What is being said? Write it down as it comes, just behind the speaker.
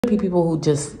be people who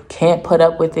just can't put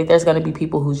up with it. There's going to be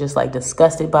people who's just like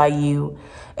disgusted by you,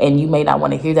 and you may not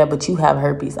want to hear that, but you have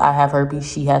herpes. I have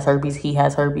herpes. She has herpes. He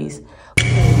has herpes.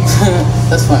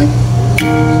 That's funny.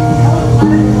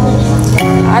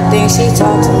 I think she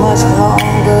talk too much for her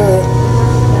own good.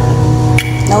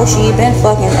 No, she been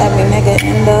fucking every nigga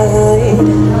in the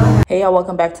hood. Hey y'all,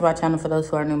 welcome back to my channel. For those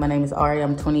who are new, my name is Arie.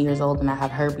 I'm 20 years old and I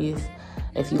have herpes.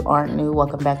 If you aren't new,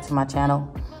 welcome back to my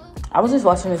channel. I was just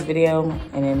watching this video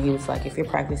and then he was like, if you're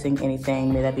practicing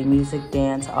anything, may that be music,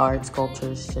 dance, art,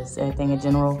 sculptures, just anything in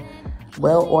general,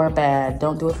 well or bad,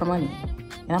 don't do it for money.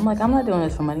 And I'm like, I'm not doing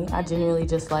this for money. I genuinely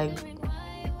just like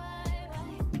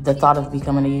the thought of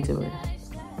becoming a YouTuber.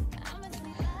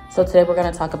 So today we're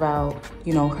gonna talk about,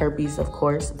 you know, herpes, of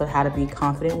course, but how to be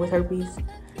confident with herpes.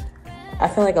 I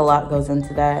feel like a lot goes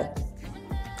into that,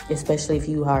 especially if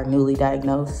you are newly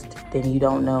diagnosed, then you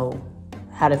don't know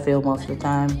how to feel most of the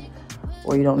time,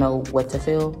 or you don't know what to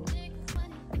feel.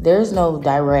 There's no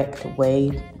direct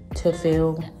way to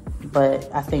feel, but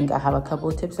I think I have a couple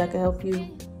of tips that can help you.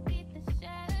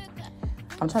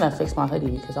 I'm trying to fix my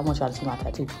hoodie because I want y'all to see my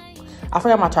tattoo. I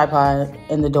forgot my tripod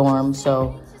in the dorm,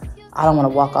 so I don't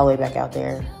want to walk all the way back out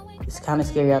there. It's kind of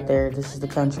scary out there. This is the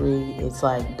country. It's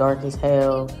like dark as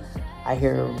hell. I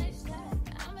hear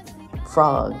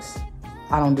frogs.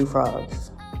 I don't do frogs.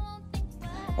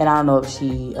 And I don't know if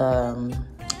she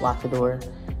locked the door.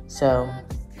 So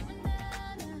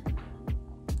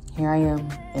here I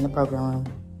am in the program room.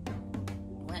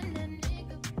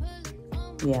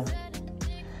 Yeah.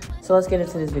 So let's get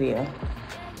into this video.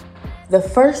 The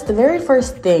very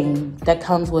first thing that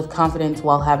comes with confidence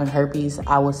while having herpes,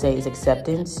 I would say, is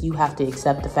acceptance. You have to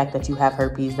accept the fact that you have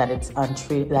herpes, that it's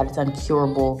untreated, that it's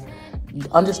uncurable.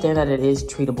 Understand that it is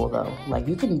treatable though. Like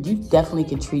you definitely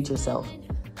can treat yourself.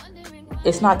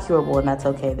 It's not curable, and that's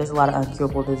okay. There's a lot of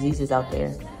uncurable diseases out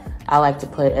there. I like to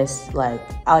put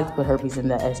herpes in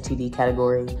the STD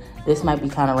category. This might be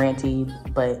kind of ranty,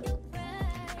 but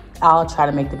I'll try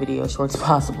to make the video as short as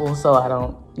possible so I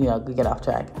don't, get off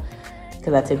track.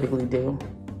 Because I typically do.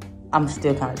 I'm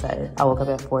still kind of tired. I woke up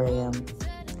at 4 a.m.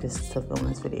 just to film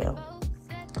this video.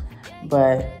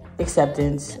 But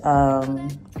acceptance,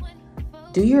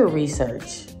 do your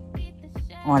research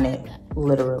on it,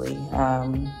 literally.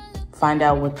 Find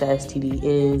out what the STD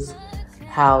is,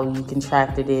 how you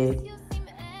contracted it,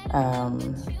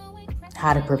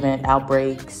 how to prevent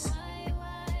outbreaks.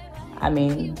 I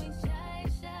mean,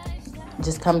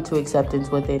 just come to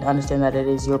acceptance with it. Understand that it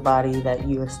is your body, that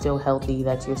you're still healthy,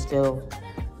 that you're still,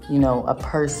 a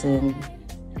person,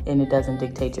 and it doesn't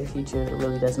dictate your future. It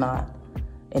really does not.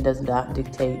 It does not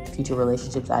dictate future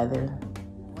relationships either.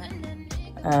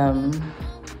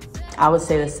 I would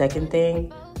say the second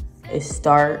thing is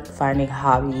start finding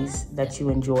hobbies that you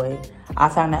enjoy. I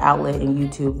found an outlet in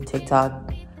YouTube,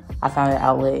 TikTok. I found an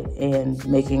outlet in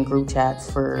making group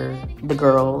chats for the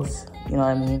girls, you know what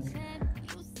I mean?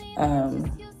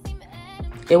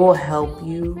 It will help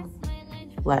you.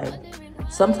 Like,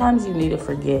 sometimes you need to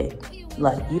forget.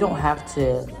 Like, you don't have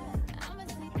to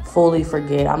fully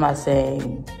forget. I'm not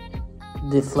saying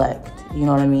deflect, you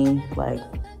know what I mean? Like,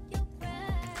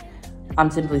 I'm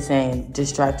simply saying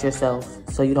distract yourself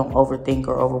so you don't overthink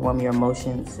or overwhelm your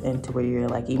emotions into where you're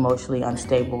like emotionally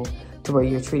unstable, to where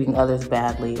you're treating others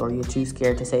badly, or you're too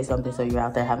scared to say something so you're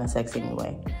out there having sex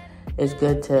anyway. It's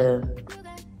good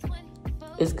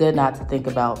not to think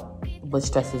about what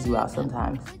stresses you out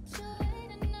sometimes.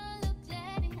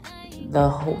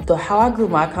 How I grew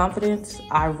my confidence,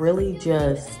 I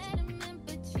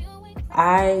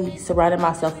surrounded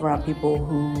myself around people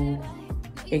who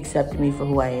accepted me for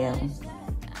who I am.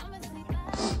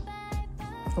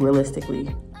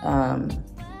 Realistically,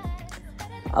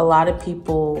 a lot of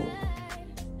people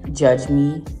judge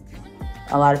me.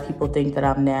 A lot of people think that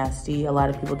I'm nasty. A lot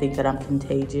of people think that I'm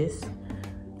contagious.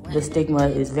 The stigma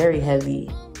is very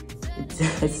heavy.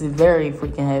 It's very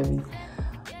freaking heavy.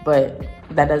 But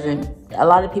that doesn't, a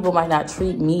lot of people might not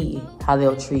treat me how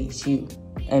they'll treat you,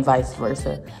 and vice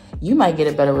versa. You might get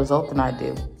a better result than I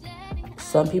do.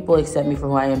 Some people accept me for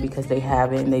who I am because they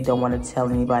have it and they don't want to tell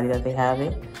anybody that they have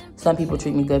it. Some people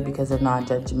treat me good because they're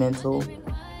non-judgmental.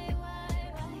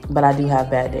 But I do have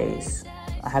bad days.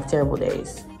 I have terrible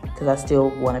days because I still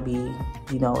want to be,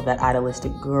 that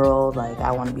idealistic girl. Like,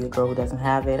 I want to be a girl who doesn't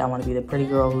have it. I want to be the pretty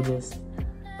girl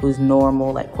who's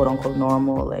normal, like quote unquote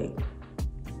normal. Like,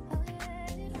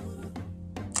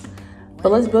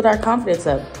 but let's build our confidence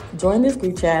up. Join this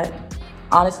group chat.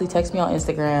 Honestly, text me on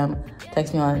Instagram.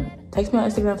 Text me on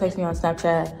Instagram, text me on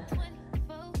Snapchat.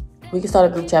 We can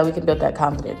start a group chat. We can build that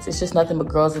confidence. It's just nothing but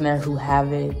girls in there who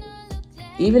have it.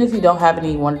 Even if you don't have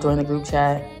any, you want to join the group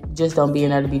chat, just don't be in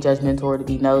there to be judgmental or to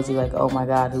be nosy, like, oh my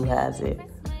God, who has it?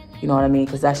 You know what I mean?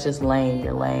 Because that's just lame.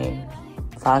 You're lame.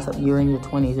 Find something. You're in your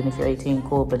 20s, and if you're 18,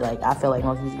 cool. But like, I feel like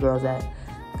most of these girls that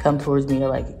come towards me are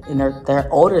like, and they're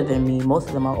older than me. Most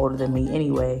of them are older than me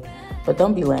anyway. But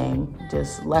don't be lame.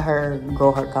 Just let her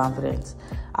grow her confidence.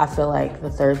 I feel like the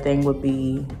third thing would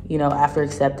be, you know, after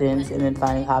acceptance and then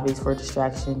finding hobbies for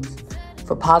distractions,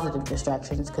 for positive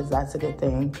distractions, because that's a good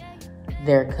thing.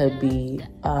 There could be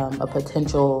a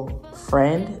potential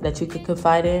friend that you could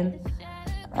confide in.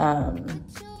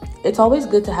 It's always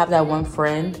good to have that one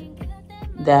friend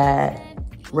that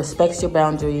respects your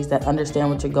boundaries, that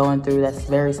understands what you're going through, that's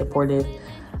very supportive.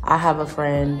 I have a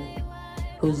friend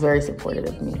who's very supportive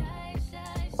of me.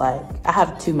 Like, I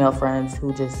have 2 male friends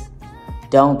who just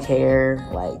don't care.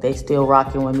 Like, they still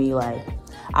rocking with me. Like,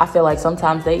 I feel like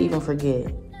sometimes they even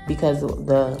forget because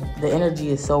the energy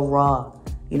is so raw.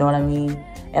 You know what I mean?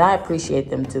 And I appreciate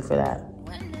them too for that.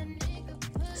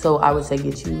 So I would say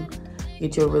get you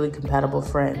a really compatible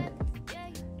friend.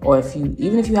 Or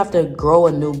even if you have to grow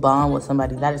a new bond with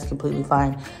somebody, that is completely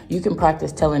fine. You can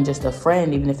practice telling just a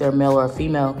friend, even if they're a male or a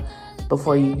female,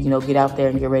 before you get out there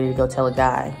and get ready to go tell a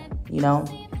guy. You know,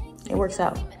 it works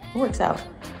out. It works out.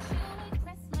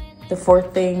 The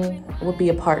fourth thing would be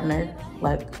a partner,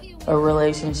 like a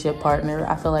relationship partner.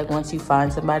 I feel like once you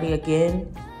find somebody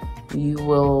again, you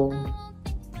will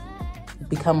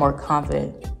become more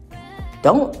confident.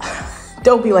 Don't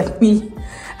be like me.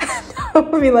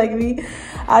 Don't be like me.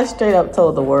 I straight up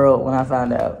told the world when I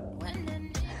found out.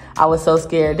 I was so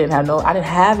scared, I didn't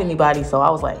have anybody, so I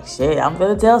was like, shit, I'm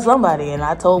gonna tell somebody, and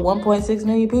I told 1.6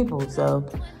 million people. So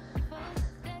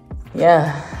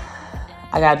yeah,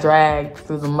 I got dragged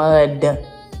through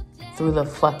the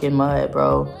fucking mud,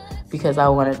 bro, because I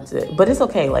wanted to. But it's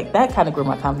okay. Like, that kind of grew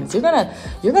my confidence.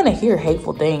 You're gonna hear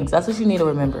hateful things. That's what you need to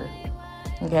remember.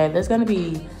 Okay, there's gonna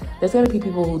be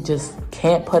people who just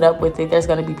can't put up with it. There's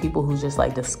gonna be people who's just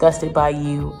like disgusted by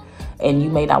you, and you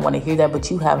may not want to hear that,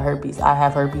 but you have herpes. I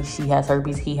have herpes. She has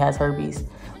herpes. He has herpes.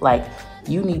 Like,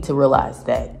 you need to realize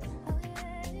that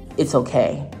it's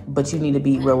okay, but you need to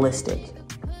be realistic.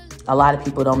 A lot of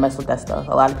people don't mess with that stuff.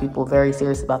 A lot of people are very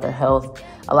serious about their health.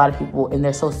 A lot of people, and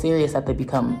they're so serious that they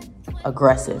become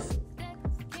aggressive.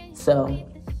 So,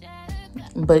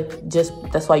 but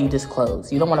that's why you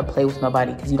disclose. You don't want to play with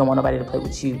nobody because you don't want nobody to play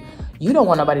with you. You don't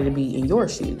want nobody to be in your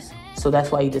shoes. So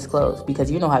that's why you disclose,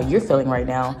 because you know how you're feeling right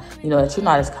now. You know that you're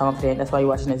not as confident. That's why you're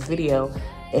watching this video,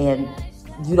 and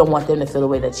you don't want them to feel the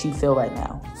way that you feel right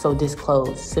now. So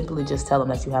disclose. Simply just tell them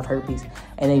that you have herpes,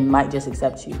 and they might just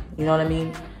accept you. You know what I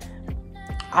mean?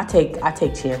 I take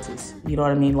chances. You know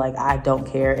what I mean? Like, I don't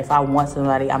care. If I want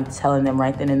somebody, I'm telling them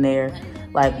right then and there.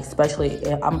 Like, especially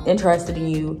if I'm interested in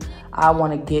you, I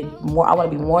want to get more. I want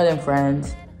to be more than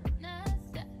friends.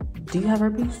 Do you have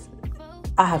herpes?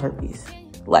 I have herpes.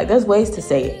 Like, there's ways to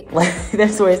say it. Like,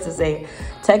 there's ways to say it.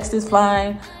 Text is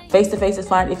fine. Face-to-face is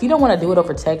fine. If you don't want to do it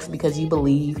over text because you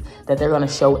believe that they're going to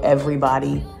show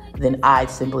everybody, then I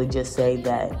simply just say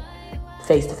that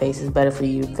face-to-face is better for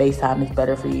you. FaceTime is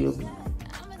better for you.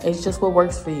 It's just what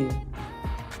works for you.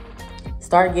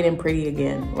 Start getting pretty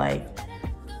again. Like,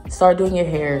 start doing your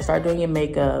hair. Start doing your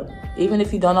makeup. Even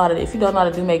if you don't know how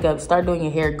to do makeup, start doing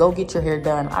your hair. Go get your hair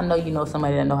done. I know you know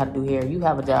somebody that know how to do hair. You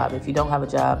have a job. If you don't have a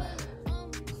job,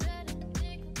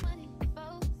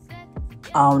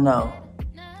 I don't know.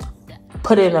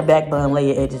 Put it in a back bun.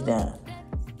 Lay your edges down.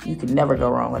 You can never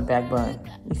go wrong with a back bun.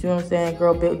 You see what I'm saying,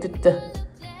 girl?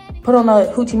 Put on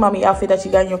a hoochie mommy outfit that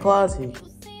you got in your closet.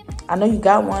 I know you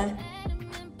got one.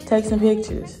 Take some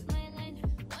pictures.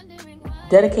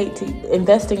 Dedicate to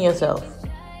invest in yourself.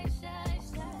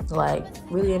 Like,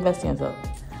 really invest in yourself.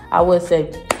 I would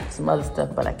say some other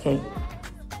stuff, but I can't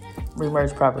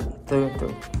remerge properly through and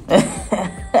through.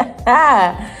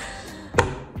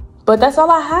 But that's all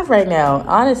I have right now,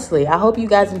 honestly. I hope you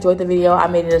guys enjoyed the video. I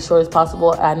made it as short as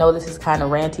possible. I know this is kind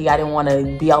of ranty. I didn't want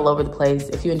to be all over the place.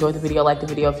 If you enjoyed the video, like the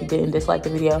video. If you didn't, dislike the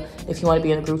video. If you want to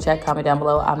be in the group chat, comment down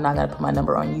below. I'm not going to put my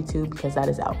number on YouTube because that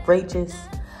is outrageous.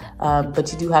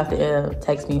 But you do have to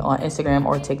text me on Instagram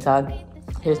or TikTok.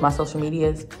 Here's my social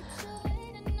medias.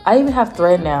 I even have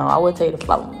Thread now. I would tell you to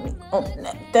follow me on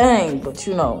that thing, but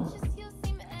you know.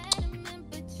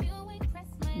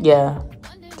 Yeah,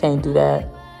 can't do that.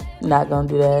 Not gonna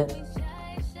do that.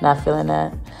 Not feeling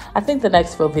that. I think the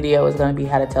next full video is gonna be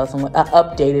how to tell someone,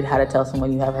 updated how to tell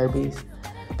someone you have herpes,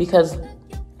 because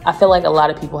I feel like a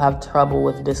lot of people have trouble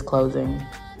with disclosing.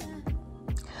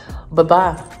 But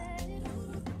bye.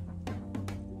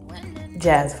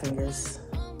 Jazz fingers.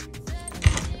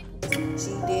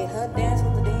 She did her dance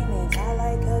with the demons. I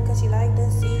like her cause she like the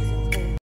season.